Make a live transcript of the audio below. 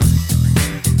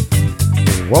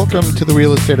Welcome to the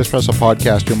Real Estate Espresso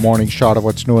Podcast, your morning shot of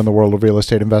what's new in the world of real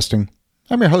estate investing.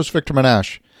 I'm your host, Victor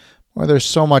Menashe. Well, there's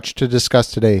so much to discuss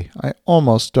today, I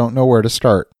almost don't know where to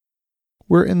start.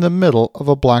 We're in the middle of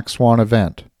a black swan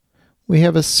event. We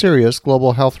have a serious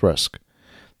global health risk.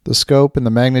 The scope and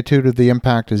the magnitude of the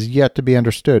impact is yet to be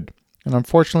understood, and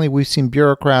unfortunately we've seen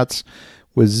bureaucrats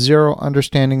with zero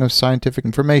understanding of scientific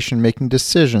information making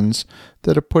decisions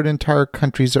that have put entire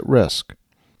countries at risk.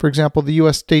 For example, the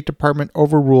U.S. State Department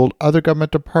overruled other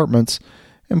government departments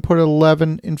and put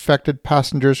 11 infected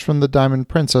passengers from the Diamond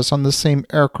Princess on the same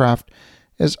aircraft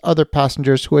as other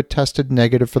passengers who had tested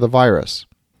negative for the virus.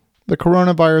 The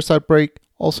coronavirus outbreak,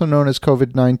 also known as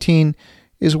COVID-19,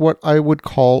 is what I would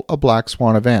call a black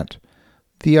swan event.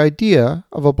 The idea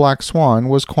of a black swan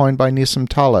was coined by Nassim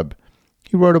Taleb.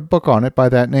 He wrote a book on it by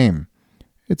that name.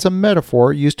 It's a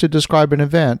metaphor used to describe an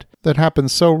event that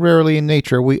happens so rarely in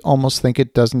nature we almost think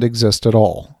it doesn't exist at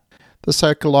all. The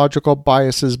psychological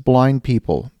biases blind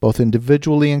people, both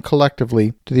individually and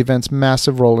collectively, to the event's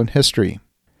massive role in history.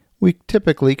 We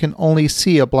typically can only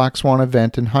see a black swan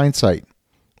event in hindsight.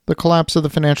 The collapse of the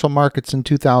financial markets in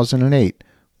 2008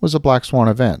 was a black swan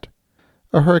event.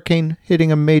 A hurricane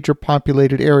hitting a major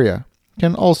populated area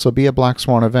can also be a black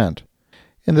swan event.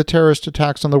 And the terrorist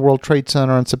attacks on the World Trade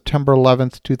Center on September 11,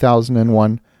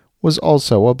 2001 was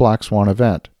also a black swan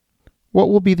event. What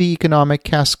will be the economic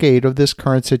cascade of this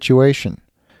current situation?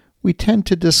 We tend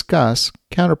to discuss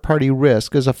counterparty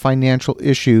risk as a financial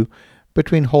issue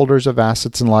between holders of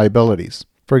assets and liabilities.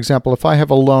 For example, if I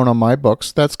have a loan on my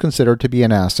books, that's considered to be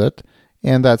an asset,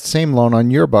 and that same loan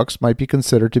on your books might be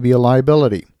considered to be a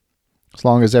liability. As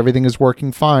long as everything is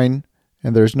working fine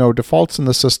and there's no defaults in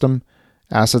the system,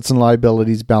 assets and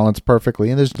liabilities balance perfectly,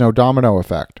 and there's no domino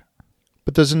effect.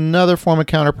 But there's another form of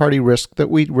counterparty risk that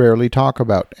we rarely talk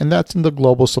about, and that's in the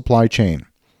global supply chain.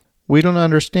 We don't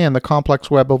understand the complex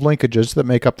web of linkages that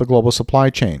make up the global supply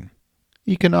chain.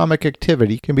 Economic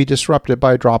activity can be disrupted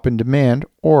by a drop in demand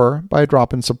or by a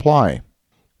drop in supply.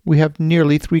 We have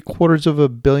nearly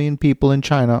 750 million people in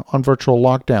China on virtual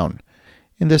lockdown,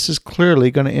 and this is clearly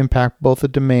going to impact both the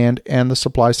demand and the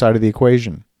supply side of the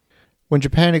equation. When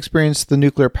Japan experienced the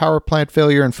nuclear power plant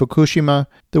failure in Fukushima,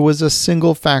 there was a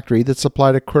single factory that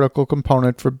supplied a critical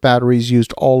component for batteries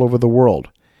used all over the world.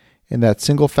 And that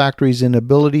single factory's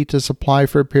inability to supply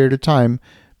for a period of time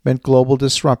meant global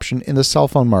disruption in the cell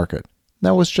phone market.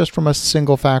 That was just from a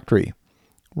single factory.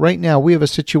 Right now, we have a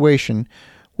situation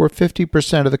where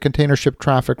 50% of the container ship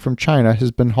traffic from China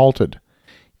has been halted.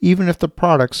 Even if the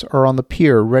products are on the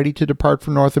pier ready to depart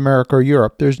for North America or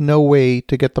Europe, there's no way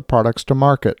to get the products to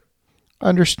market.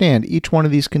 Understand, each one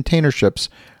of these container ships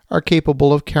are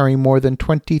capable of carrying more than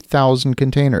 20,000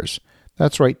 containers.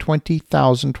 That's right,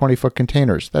 20,000 20-foot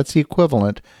containers. That's the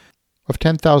equivalent of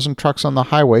 10,000 trucks on the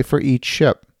highway for each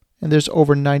ship. And there's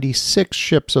over 96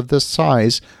 ships of this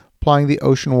size plying the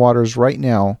ocean waters right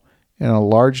now, and a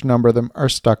large number of them are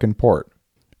stuck in port.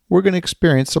 We're going to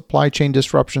experience supply chain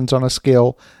disruptions on a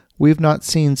scale we've not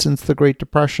seen since the Great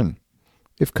Depression.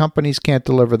 If companies can't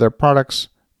deliver their products,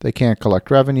 they can't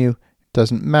collect revenue.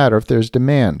 Doesn't matter if there's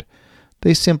demand.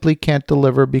 They simply can't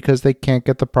deliver because they can't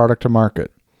get the product to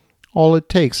market. All it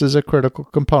takes is a critical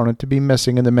component to be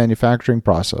missing in the manufacturing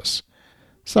process.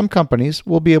 Some companies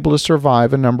will be able to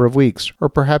survive a number of weeks or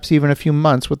perhaps even a few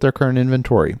months with their current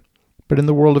inventory. But in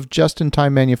the world of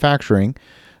just-in-time manufacturing,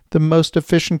 the most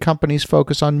efficient companies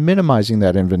focus on minimizing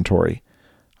that inventory.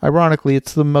 Ironically,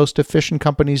 it's the most efficient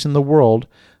companies in the world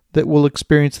that will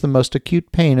experience the most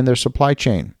acute pain in their supply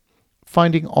chain.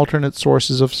 Finding alternate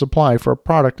sources of supply for a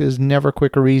product is never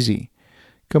quick or easy.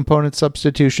 Component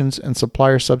substitutions and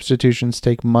supplier substitutions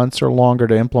take months or longer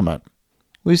to implement.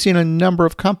 We've seen a number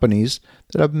of companies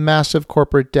that have massive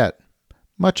corporate debt,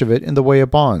 much of it in the way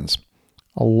of bonds.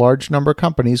 A large number of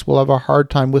companies will have a hard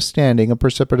time withstanding a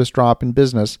precipitous drop in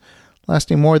business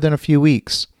lasting more than a few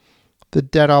weeks. The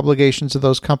debt obligations of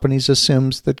those companies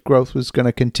assumes that growth was going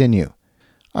to continue.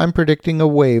 I'm predicting a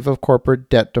wave of corporate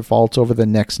debt defaults over the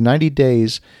next 90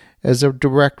 days as a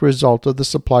direct result of the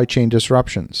supply chain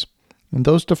disruptions. And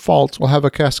those defaults will have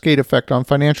a cascade effect on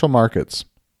financial markets.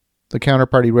 The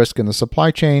counterparty risk in the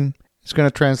supply chain is going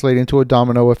to translate into a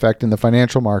domino effect in the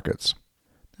financial markets.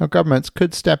 Now, governments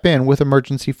could step in with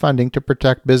emergency funding to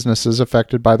protect businesses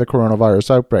affected by the coronavirus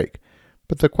outbreak.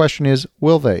 But the question is,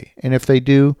 will they? And if they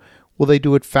do, will they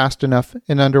do it fast enough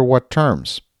and under what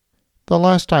terms? The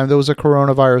last time there was a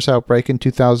coronavirus outbreak in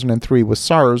 2003 with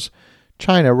SARS,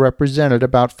 China represented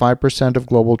about 5% of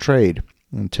global trade.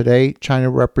 And today, China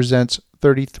represents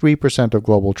 33% of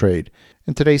global trade.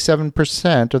 And today,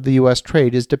 7% of the U.S.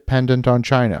 trade is dependent on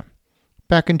China.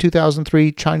 Back in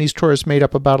 2003, Chinese tourists made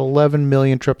up about 11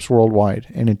 million trips worldwide,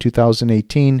 and in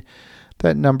 2018,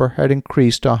 that number had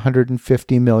increased to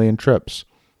 150 million trips.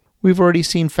 We've already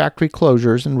seen factory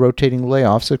closures and rotating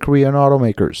layoffs at Korean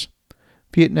automakers.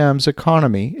 Vietnam's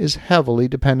economy is heavily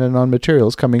dependent on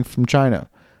materials coming from China.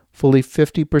 Fully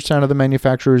 50% of the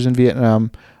manufacturers in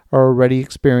Vietnam are already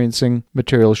experiencing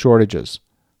material shortages.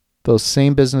 Those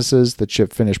same businesses that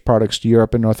ship finished products to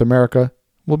Europe and North America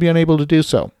will be unable to do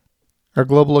so. Our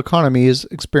global economy is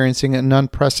experiencing an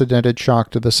unprecedented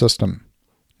shock to the system.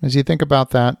 As you think about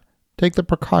that, take the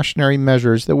precautionary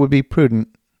measures that would be prudent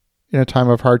in a time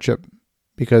of hardship,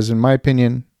 because in my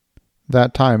opinion,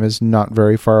 that time is not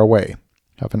very far away.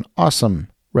 Have an awesome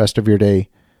rest of your day.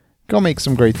 Go make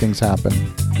some great things happen.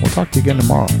 We'll talk to you again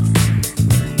tomorrow.